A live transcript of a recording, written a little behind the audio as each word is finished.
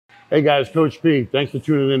Hey guys, Coach P. Thanks for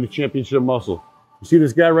tuning in to Championship Muscle. You see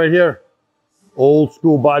this guy right here? Old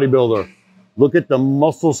school bodybuilder. Look at the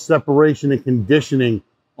muscle separation and conditioning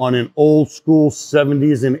on an old school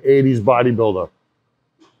 70s and 80s bodybuilder.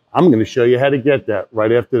 I'm going to show you how to get that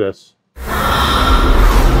right after this.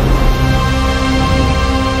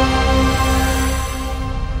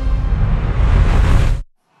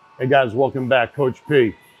 Hey guys, welcome back. Coach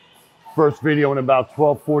P. First video in about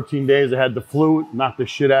 12, 14 days. I had the flu, knocked the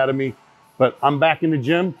shit out of me. But I'm back in the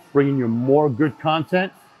gym, bringing you more good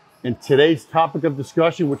content. And today's topic of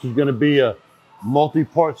discussion, which is going to be a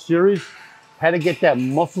multi-part series, how to get that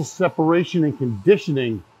muscle separation and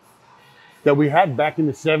conditioning that we had back in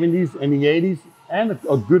the 70s and the 80s and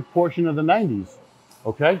a good portion of the 90s,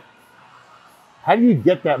 okay? How do you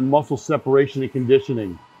get that muscle separation and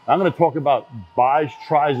conditioning? I'm going to talk about bis,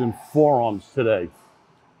 tris, and forearms today.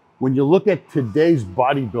 When you look at today's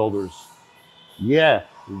bodybuilders, yeah,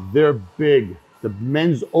 they're big. The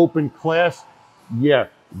men's open class, yeah,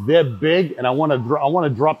 they're big, and I want to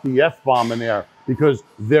drop the F-bomb in there because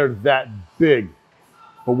they're that big.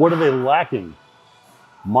 But what are they lacking?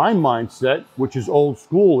 My mindset, which is old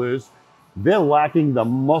school, is they're lacking the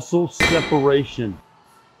muscle separation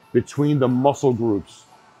between the muscle groups.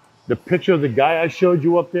 The picture of the guy I showed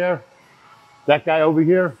you up there, that guy over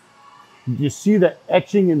here, you see the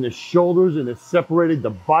etching in the shoulders and it separated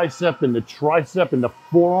the bicep and the tricep and the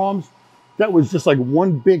forearms? That was just like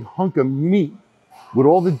one big hunk of meat with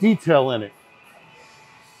all the detail in it.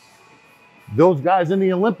 Those guys in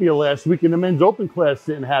the Olympia last week in the men's open class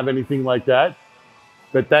didn't have anything like that.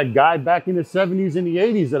 But that guy back in the 70s and the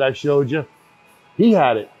 80s that I showed you, he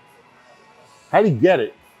had it. How'd he get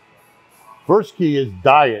it? First key is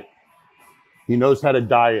diet. He knows how to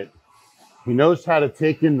diet. He knows how to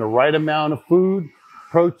take in the right amount of food,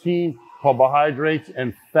 protein, carbohydrates,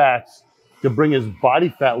 and fats to bring his body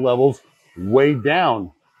fat levels way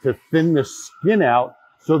down, to thin the skin out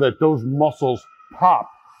so that those muscles pop.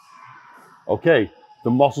 Okay, the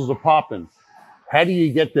muscles are popping. How do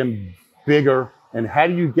you get them bigger, and how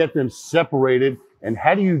do you get them separated, and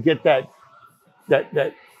how do you get that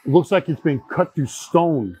looks like it's been cut through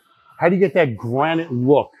stone? How do you get that granite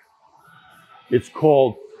look? It's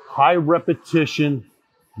called high repetition,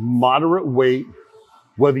 moderate weight,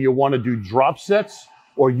 whether you want to do drop sets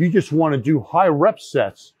or you just want to do high rep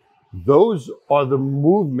sets. Those are the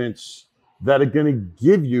movements that are going to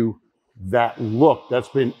give you that look that's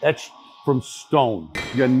been etched from stone.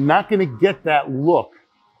 You're not going to get that look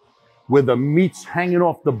where the meat's hanging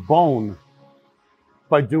off the bone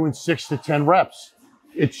by doing 6 to 10 reps.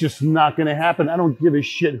 It's just not going to happen. I don't give a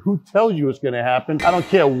shit who tells you it's going to happen. I don't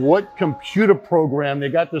care what computer program they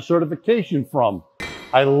got the certification from.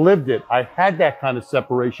 I lived it. I had that kind of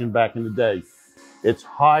separation back in the day. It's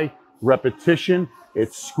high repetition.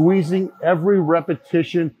 It's squeezing every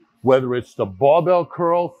repetition, whether it's the barbell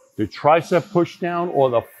curl, the tricep push down, or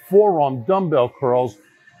the forearm dumbbell curls.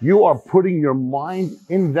 You are putting your mind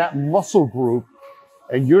in that muscle group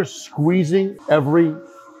and you're squeezing every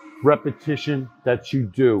repetition that you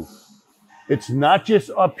do. It's not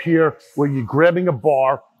just up here where you're grabbing a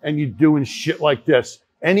bar and you're doing shit like this.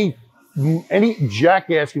 Any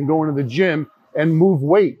jackass can go into the gym and move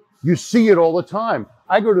weight. You see it all the time.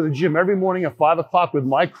 I go to the gym every morning at 5 o'clock with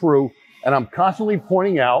my crew and I'm constantly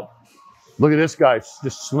pointing out, look at this guy,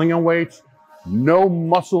 just slinging weights, no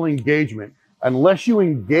muscle engagement. Unless you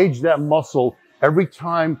engage that muscle every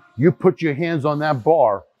time you put your hands on that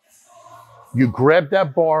bar, you grab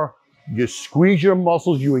that bar, you squeeze your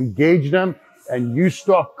muscles, you engage them, and you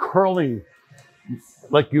start curling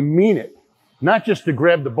like you mean it. Not just to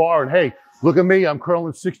grab the bar and, hey, look at me, I'm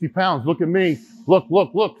curling 60 pounds. Look at me, look,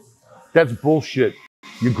 look, look. That's bullshit.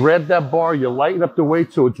 You grab that bar, you lighten up the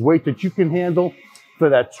weight so it's weight that you can handle for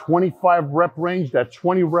that 25 rep range, that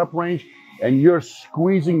 20 rep range, and you're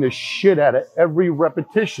squeezing the shit out of every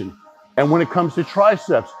repetition. And when it comes to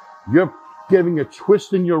triceps, you're giving a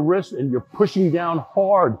twist in your wrist and you're pushing down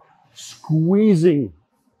hard, squeezing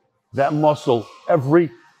that muscle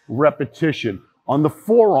every repetition. On the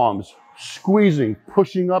forearms, squeezing,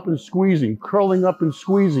 pushing up and squeezing, curling up and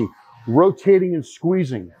squeezing, rotating and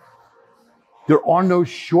squeezing. There are no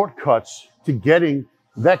shortcuts to getting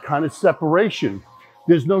that kind of separation.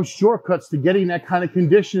 There's no shortcuts to getting that kind of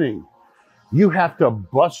conditioning. You have to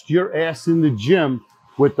bust your ass in the gym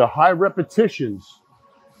with the high repetitions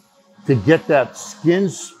to get that skin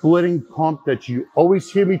splitting pump that you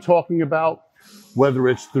always hear me talking about, whether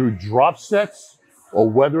it's through drop sets or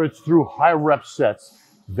whether it's through high rep sets.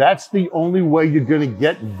 That's the only way you're going to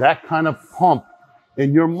get that kind of pump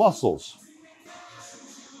in your muscles.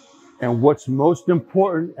 And what's most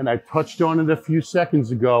important, and I touched on it a few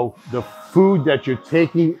seconds ago, the food that you're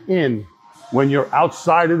taking in when you're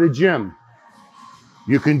outside of the gym.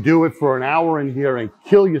 You can do it for an hour in here and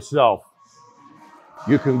kill yourself.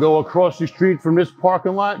 You can go across the street from this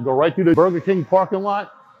parking lot, go right through the Burger King parking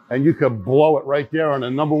lot, and you could blow it right there on a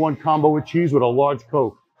 #1 combo with cheese with a large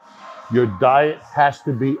Coke. Your diet has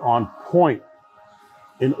to be on point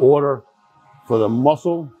in order for the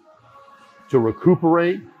muscle to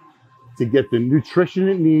recuperate, to get the nutrition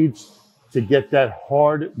it needs, to get that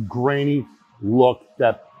hard, grainy look,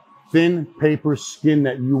 that thin paper skin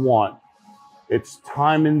that you want. It's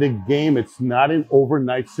time in the game. It's not an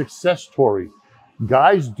overnight success story.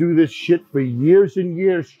 Guys do this shit for years and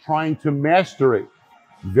years trying to master it.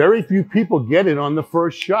 Very few people get it on the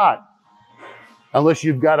first shot, unless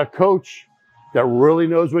you've got a coach that really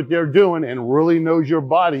knows what they're doing and really knows your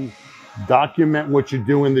body. Document what you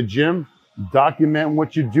do in the gym, document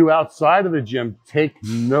what you do outside of the gym. Take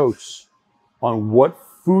notes on what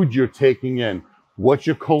food you're taking in, what's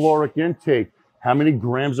your caloric intake, how many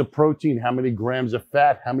grams of protein, how many grams of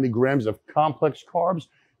fat, how many grams of complex carbs.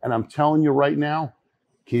 And I'm telling you right now,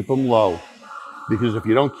 keep them low. Because if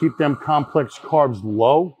you don't keep them complex carbs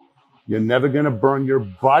low, you're never gonna burn your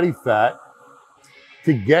body fat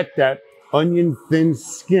to get that onion thin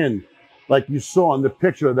skin like you saw in the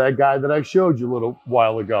picture of that guy that I showed you a little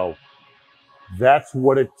while ago. That's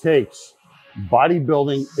what it takes.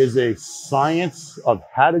 Bodybuilding is a science of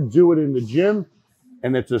how to do it in the gym,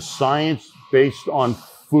 and it's a science based on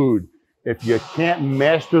food. If you can't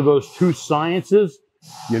master those two sciences,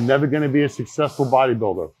 you're never gonna be a successful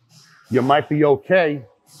bodybuilder. You might be okay.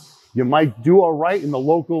 You might do all right in the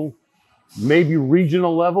local, maybe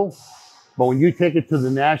regional level, but when you take it to the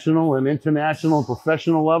national and international and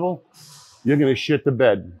professional level, you're gonna shit the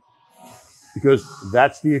bed, because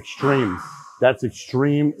that's the extreme. That's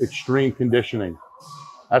extreme, extreme conditioning.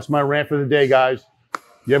 That's my rant for the day, guys.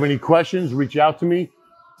 If you have any questions, reach out to me.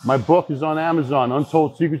 My book is on Amazon,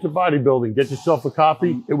 Untold Secrets of Bodybuilding. Get yourself a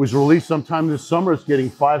copy. It was released sometime this summer. It's getting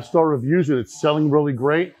 5-star reviews and it's selling really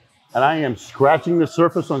great. And I am scratching the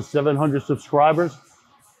surface on 700 subscribers.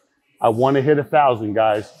 I want to hit 1,000,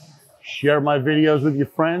 guys. Share my videos with your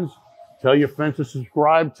friends. Tell your friends to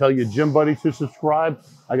subscribe. Tell your gym buddies to subscribe.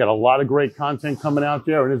 I got a lot of great content coming out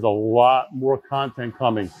there, and there's a lot more content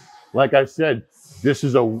coming. Like I said, this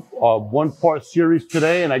is a 1-part series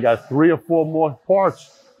today, and I got 3 or 4 more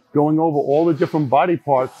parts going over all the different body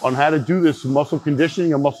parts on how to do this muscle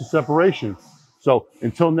conditioning and muscle separation. So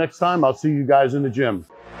until next time, I'll see you guys in the gym.